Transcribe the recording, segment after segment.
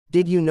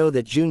Did you know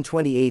that June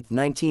 28,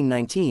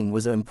 1919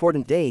 was an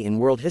important day in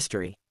world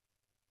history?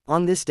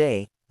 On this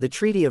day, the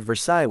Treaty of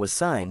Versailles was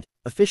signed,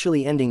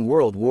 officially ending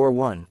World War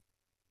I.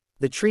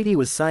 The treaty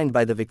was signed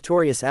by the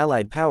victorious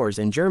Allied powers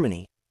and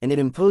Germany, and it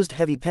imposed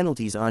heavy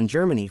penalties on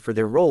Germany for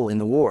their role in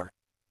the war.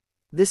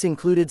 This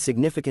included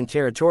significant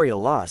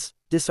territorial loss,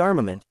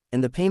 disarmament,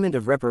 and the payment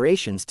of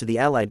reparations to the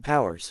Allied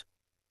powers.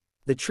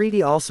 The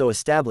treaty also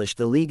established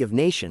the League of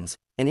Nations,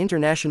 an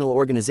international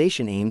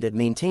organization aimed at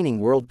maintaining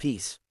world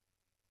peace.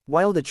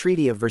 While the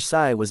Treaty of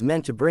Versailles was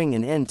meant to bring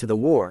an end to the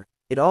war,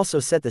 it also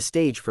set the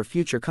stage for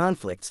future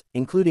conflicts,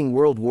 including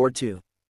World War II.